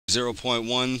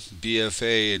8.0.1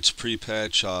 BFA. It's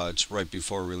pre-patch. It's right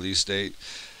before release date.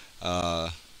 Uh,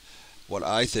 what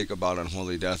I think about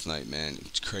Unholy Death Knight, man,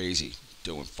 it's crazy.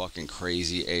 Doing fucking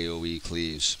crazy AoE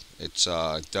cleaves. It's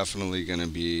definitely gonna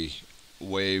be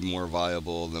way more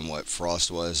viable than what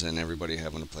Frost was, and everybody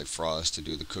having to play Frost to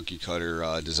do the cookie cutter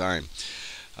design.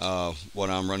 What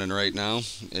I'm running right now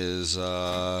is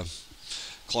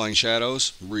Clawing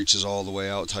Shadows. Reaches all the way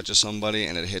out, touches somebody,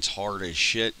 and it hits hard as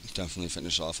shit. Definitely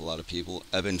finish off a lot of people.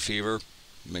 Ebon Fever.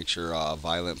 Make sure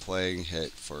Violent Plague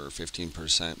hit for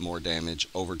 15% more damage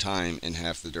over time in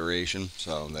half the duration.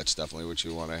 So that's definitely what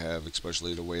you want to have,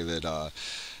 especially the way that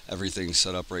everything's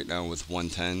set up right now with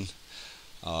 110.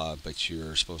 But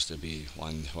you're supposed to be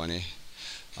 120.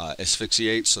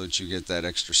 Asphyxiate so that you get that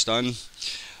extra stun.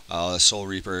 Soul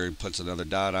Reaper puts another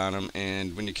dot on him,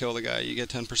 and when you kill the guy, you get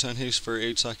 10% haste for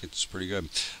 8 seconds. It's pretty good.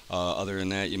 Other than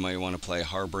that, you might want to play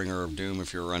Harbinger of Doom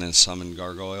if you're running Summon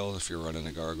Gargoyle, if you're running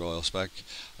a Gargoyle spec.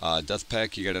 Death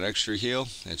Pack, you get an extra heal.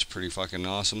 It's pretty fucking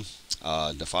awesome.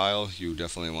 Defile, you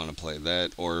definitely want to play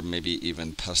that, or maybe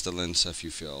even Pestilence if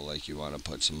you feel like you want to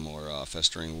put some more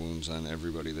festering wounds on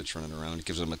everybody that's running around. It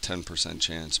gives them a 10%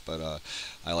 chance, but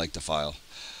I like Defile.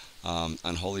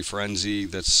 Unholy Frenzy,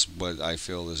 that's what I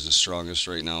feel is the strongest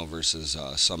right now versus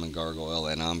Summon Gargoyle,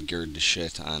 and I'm geared to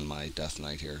shit on my Death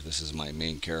Knight here. This is my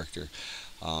main character.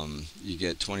 You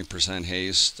get 20%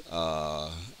 haste,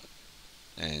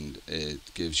 and it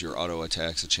gives your auto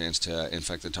attacks a chance to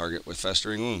infect the target with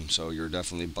Festering Wound, so you're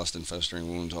definitely busting Festering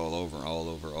Wounds all over, all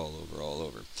over, all over, all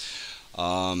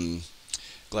over.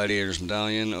 Gladiator's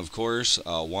Medallion, of course.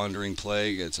 Wandering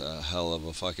Plague, it's a hell of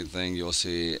a fucking thing. You'll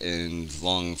see in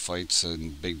long fights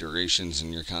and big durations,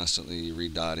 and you're constantly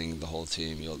redotting the whole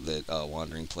team. That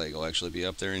Wandering Plague will actually be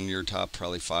up there in your top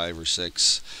probably 5 or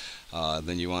 6.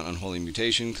 Then you want Unholy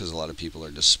Mutation, because a lot of people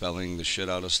are dispelling the shit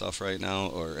out of stuff right now,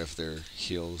 or if they're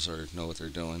heals or know what they're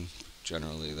doing.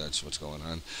 Generally, that's what's going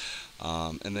on.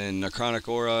 And then Necrotic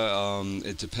Aura,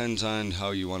 it depends on how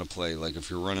you want to play. Like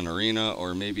if you're running Arena,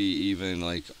 or maybe even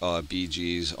like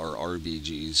BGs or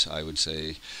RBGs, I would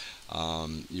say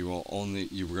you're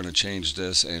going to change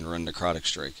this and run Necrotic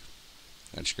Strike.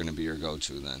 That's going to be your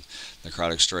go-to then.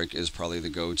 Necrotic Strike is probably the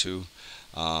go-to.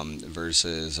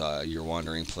 Versus your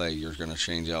Wandering Plague. You're going to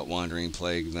change out Wandering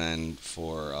Plague then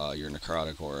for your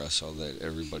Necrotic Aura, so that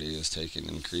everybody is taking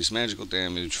increased magical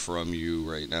damage from you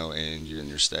right now, and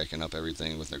you're stacking up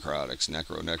everything with Necrotics.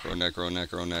 Necro, Necro, Necro,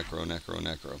 Necro, Necro,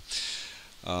 Necro,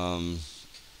 Necro.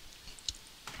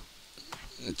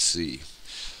 Let's see.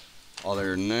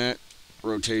 Other than that,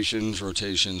 rotations,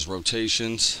 rotations,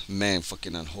 rotations. Man,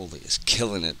 fucking Unholy is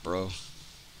killing it, bro.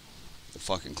 The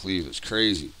fucking cleave is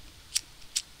crazy.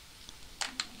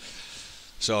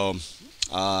 So,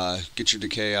 get your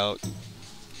decay out,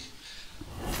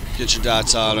 get your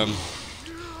dots on them.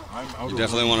 You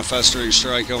definitely want to Festering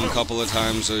Strike them a couple of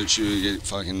times so that you get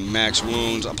fucking max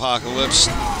wounds. Apocalypse.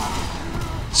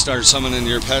 Start summoning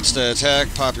your pets to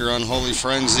attack. Pop your Unholy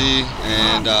Frenzy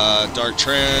and Dark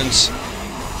Trance.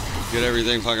 Get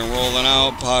everything fucking rolling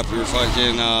out. Pop your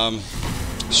fucking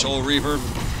Soul Reaper.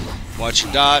 Watch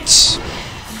your dots.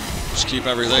 Just keep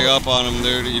everything up on them,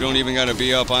 dude. You don't even got to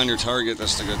be up on your target.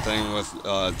 That's the good thing with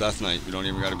Death Knight. You don't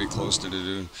even got to be close to the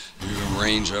dude. You can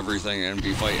range everything and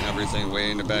be fighting everything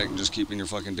way in the back and just keeping your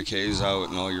fucking decays out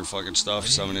and all your fucking stuff.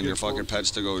 Summoning your fucking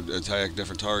pets to go attack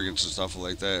different targets and stuff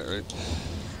like that, right?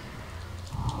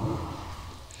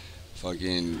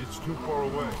 Fucking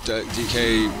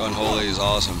DK Unholy is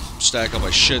awesome. Stack up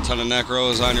a shit ton of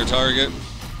Necros on your target.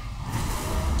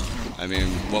 I mean,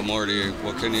 what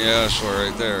can you ask for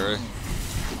right there, right?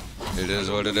 It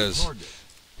is what it is.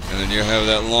 And then you have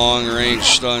that long range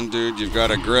stun, dude. You've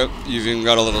got a grip. You've even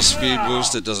got a little speed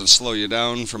boost that doesn't slow you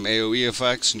down from AoE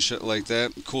effects and shit like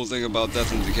that. The cool thing about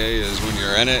Death and Decay is when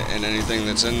you're in it and anything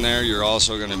that's in there, you're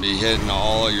also going to be hitting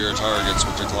all of your targets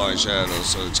with your Clawing Shadows,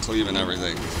 so it's cleaving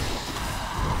everything.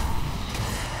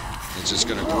 It's just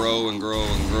going to grow and grow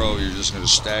and grow. You're just going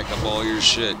to stack up all your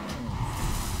shit.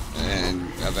 And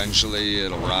eventually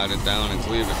it'll ride it down and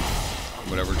cleave it.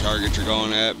 Whatever target you're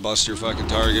going at, bust your fucking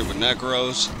target with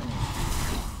Necros.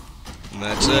 And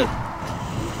that's it.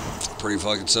 Pretty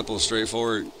fucking simple,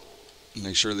 straightforward.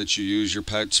 Make sure that you use your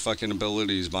pet's fucking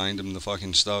abilities, bind them to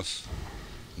fucking stuff.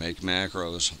 Make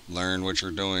macros. Learn what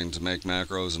you're doing to make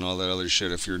macros and all that other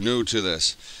shit. If you're new to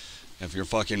this, if you're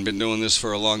fucking been doing this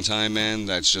for a long time, man,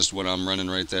 that's just what I'm running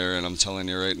right there, and I'm telling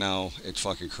you right now, it's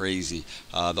fucking crazy.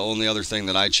 The only other thing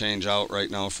that I change out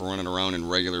right now for running around in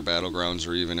regular battlegrounds,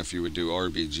 or even if you would do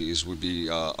RBGs, would be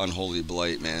Unholy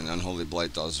Blight, man. Unholy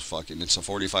Blight does fucking, it's a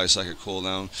 45-second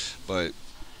cooldown, but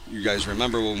you guys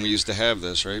remember when we used to have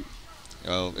this, right?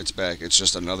 Well, it's back. It's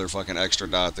just another fucking extra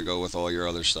dot to go with all your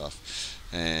other stuff.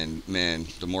 And man,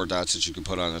 the more dots that you can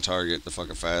put on the target, the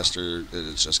fucking faster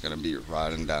it's just gonna be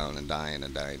rotting down and dying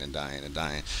and dying and dying and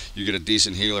dying. You get a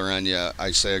decent healer on you.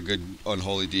 I say a good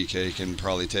unholy DK can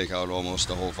probably take out almost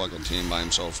the whole fucking team by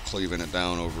himself, cleaving it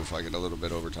down over fucking a little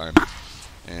bit over time.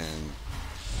 And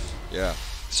yeah,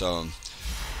 so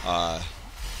uh,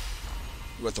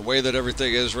 with the way that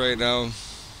everything is right now,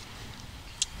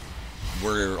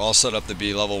 we're all set up to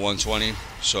be level 120.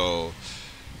 So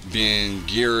being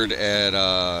geared at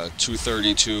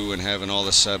 232 and having all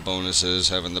the set bonuses,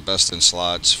 having the best in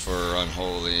slots for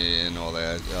Unholy and all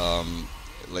that,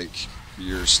 like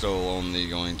you're still only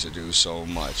going to do so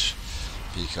much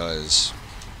because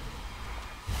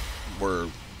we're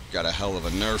got a hell of a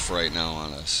nerf right now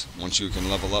on us. Once you can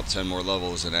level up 10 more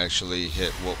levels and actually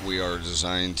hit what we are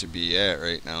designed to be at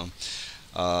right now,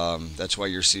 that's why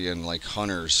you're seeing like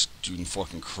hunters doing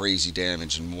fucking crazy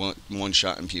damage and one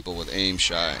shotting people with aim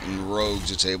shot, and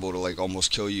rogues it's able to like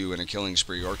almost kill you in a killing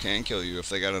spree or can kill you if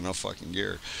they got enough fucking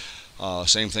gear.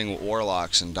 Same thing with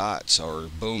warlocks and dots or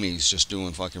boomies just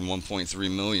doing fucking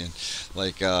 1.3 million.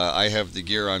 Like I have the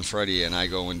gear on Freddy and I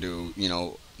go and do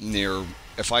near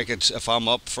if I'm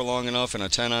up for long enough in a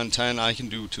 10 on 10 I can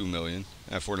do 2 million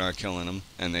if we're not killing them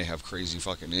and they have crazy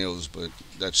fucking heals, but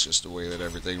that's just the way that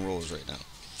everything rolls right now.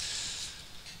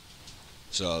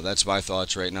 So that's my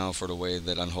thoughts right now for the way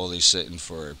that Unholy's sitting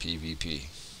for PvP.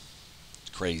 It's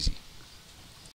crazy.